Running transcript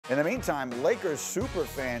In the meantime, Lakers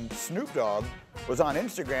superfan Snoop Dogg was on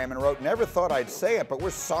Instagram and wrote, "Never thought I'd say it, but we're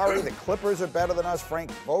sorry. The Clippers are better than us.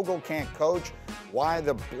 Frank Vogel can't coach. Why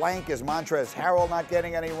the blank is Montrezl Harrell not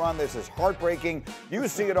getting any run? This is heartbreaking. You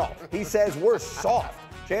see it all." He says we're soft.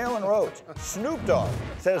 Jalen Rose. Snoop Dogg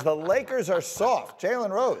says the Lakers are soft. Jalen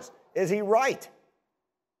Rose, is he right?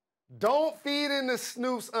 Don't feed into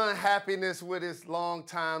Snoop's unhappiness with his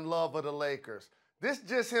longtime love of the Lakers. This is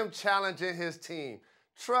just him challenging his team.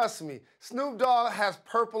 Trust me, Snoop Dogg has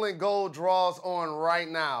purple and gold draws on right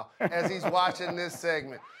now as he's watching this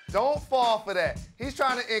segment. Don't fall for that. He's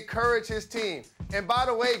trying to encourage his team. And by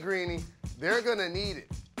the way, Greeny, they're going to need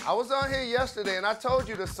it. I was on here yesterday and I told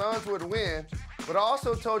you the Suns would win, but I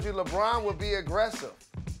also told you LeBron would be aggressive.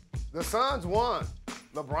 The Suns won.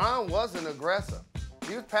 LeBron wasn't aggressive.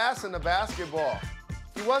 He was passing the basketball.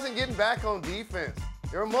 He wasn't getting back on defense.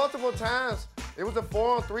 There were multiple times it was a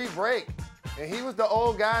 4-on-3 break, and he was the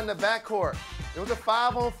old guy in the backcourt. It was a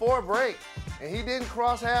 5-on-4 break, and he didn't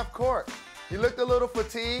cross half court. He looked a little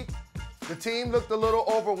fatigued. The team looked a little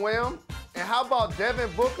overwhelmed. And how about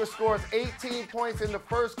Devin Booker scores 18 points in the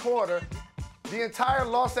first quarter? The entire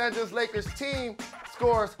Los Angeles Lakers team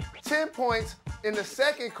scores 10 points in the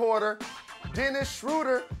second quarter. Dennis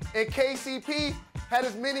Schroeder and KCP had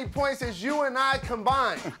as many points as you and I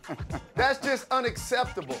combined. That's just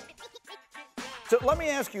unacceptable. So let me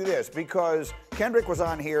ask you this, because Kendrick was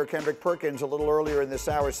on here, Kendrick Perkins, a little earlier in this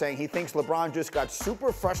hour, saying he thinks LeBron just got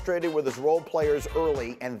super frustrated with his role players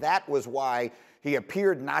early, and that was why he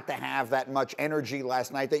appeared not to have that much energy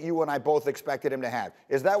last night that you and I both expected him to have.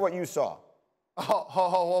 Is that what you saw? Oh,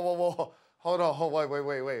 whoa. Hold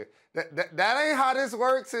on, wait. That ain't how this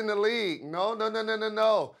works in the league.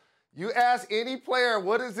 No. You ask any player,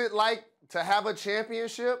 what is it like to have a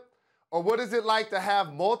championship? Or what is it like to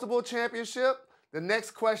have multiple championships? The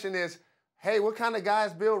next question is, hey, what kind of guy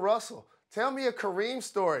is Bill Russell? Tell me a Kareem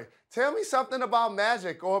story. Tell me something about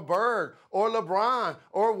Magic or Bird or LeBron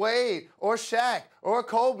or Wade or Shaq or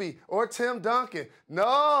Kobe or Tim Duncan.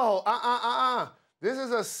 No, This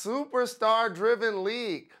is a superstar-driven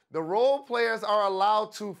league. The role players are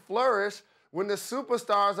allowed to flourish when the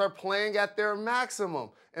superstars are playing at their maximum.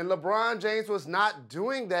 And LeBron James was not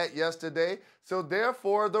doing that yesterday, so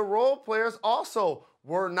therefore the role players also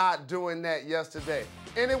were not doing that yesterday.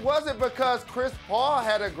 And it wasn't because Chris Paul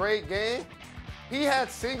had a great game. He had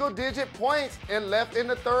single-digit points and left in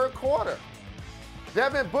the third quarter.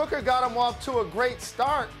 Devin Booker got him off to a great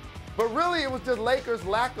start, but really it was just Lakers'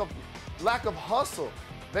 lack of hustle.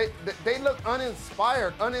 They look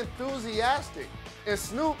uninspired, unenthusiastic. And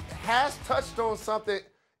Snoop has touched on something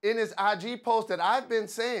in his IG post that I've been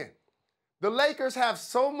saying. The Lakers have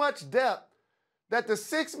so much depth that the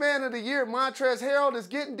sixth man of the year, Montrezl Harrell, is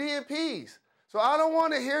getting DNPs. So I don't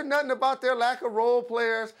want to hear nothing about their lack of role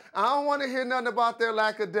players. I don't want to hear nothing about their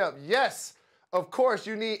lack of depth. Yes, of course,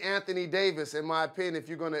 you need Anthony Davis, in my opinion, if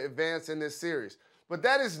you're going to advance in this series. But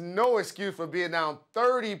that is no excuse for being down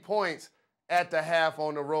 30 points at the half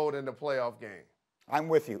on the road in the playoff game. I'm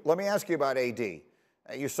with you. Let me ask you about AD.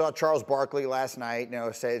 You saw Charles Barkley last night,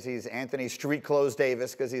 says he's Anthony Street Clothes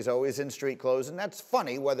Davis because he's always in street clothes, and that's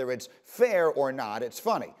funny, whether it's fair or not, it's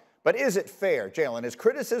funny. But is it fair, Jalen? Is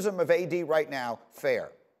criticism of AD right now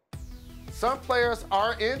fair? Some players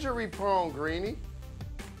are injury-prone, Greeny.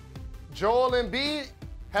 Joel Embiid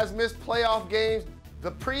has missed playoff games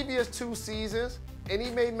the previous 2 seasons, and he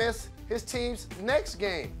may miss his team's next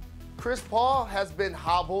game. Chris Paul has been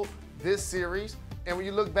hobbled this series, and when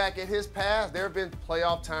you look back at his past, there have been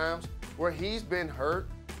playoff times where he's been hurt.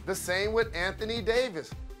 The same with Anthony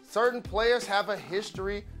Davis. Certain players have a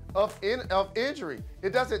history of injury.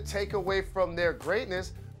 It doesn't take away from their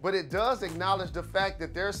greatness, but it does acknowledge the fact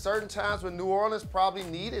that there are certain times when New Orleans probably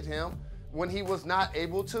needed him when he was not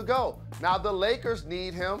able to go. Now the Lakers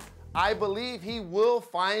need him. I believe he will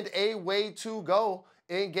find a way to go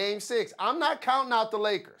in Game 6. I'm not counting out the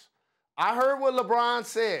Lakers. I heard what LeBron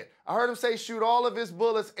said. I heard him say shoot all of his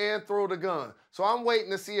bullets and throw the gun. So I'm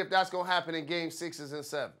waiting to see if that's going to happen in Game 6s and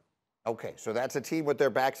 7. Okay, so that's a team with their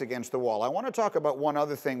backs against the wall. I want to talk about one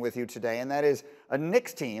other thing with you today, and that is a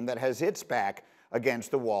Knicks team that has its back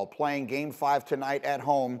against the wall, playing Game 5 tonight at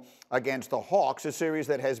home against the Hawks, a series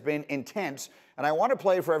that has been intense. And I want to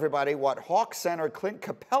play for everybody what Hawks center Clint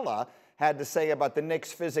Capella had to say about the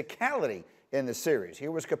Knicks' physicality in the series.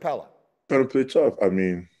 Here was Capella. Trying to play tough. I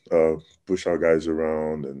mean, push our guys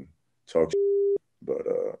around and talk, but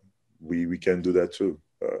we can do that too.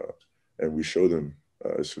 And we showed them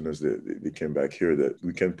as soon as they came back here that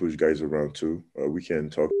we can push guys around too. We can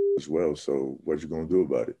talk as well. So what you gonna do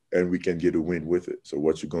about it? And we can get a win with it. So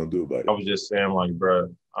what you gonna do about it? I was just saying, like, bro,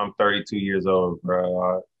 I'm 32 years old,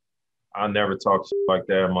 bro. I never talked shit like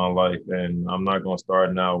that in my life, and I'm not gonna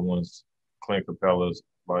start now once Clint Capella's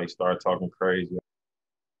like start talking crazy.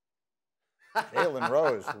 Jalen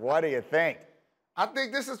Rose, what do you think? I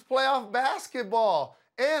think this is playoff basketball.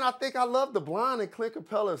 And I think I love the blonde in Clint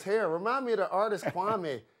Capella's hair. Remind me of the artist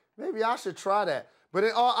Kwame. Maybe I should try that. But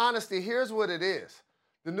in all honesty, here's what it is.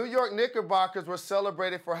 The New York Knickerbockers were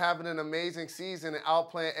celebrated for having an amazing season and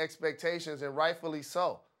outplaying expectations, and rightfully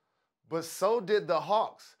so. But so did the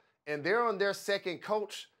Hawks. And they're on their second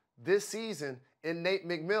coach this season in Nate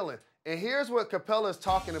McMillan. And here's what Capella is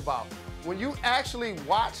talking about. When you actually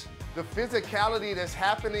watch the physicality that's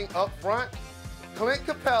happening up front, Clint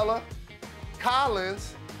Capella,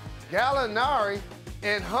 Collins, Gallinari,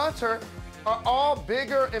 and Hunter are all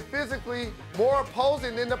bigger and physically more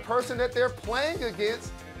opposing than the person that they're playing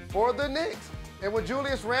against for the Knicks. And when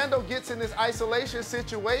Julius Randle gets in his isolation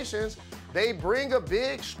situations, they bring a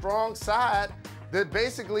big, strong side that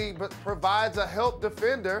basically provides a help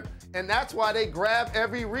defender, and that's why they grab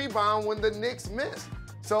every rebound when the Knicks miss.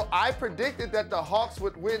 So I predicted that the Hawks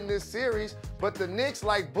would win this series, but the Knicks,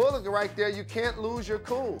 like Bullock right there, you can't lose your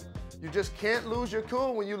cool. You just can't lose your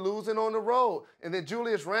cool when you're losing on the road. And then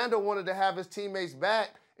Julius Randle wanted to have his teammates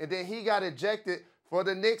back, and then he got ejected for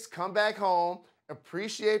the Knicks. Come back home,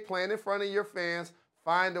 appreciate playing in front of your fans,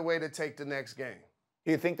 find a way to take the next game.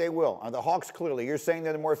 Do you think they will? The Hawks, clearly, you're saying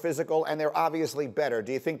they're more physical, and they're obviously better.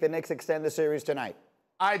 Do you think the Knicks extend the series tonight?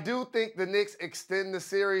 I do think the Knicks extend the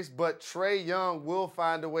series, but Trae Young will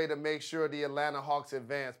find a way to make sure the Atlanta Hawks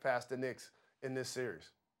advance past the Knicks in this series.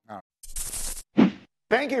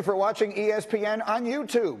 Thank you for watching ESPN on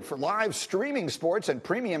YouTube. For live streaming sports and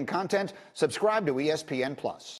premium content, subscribe to ESPN+.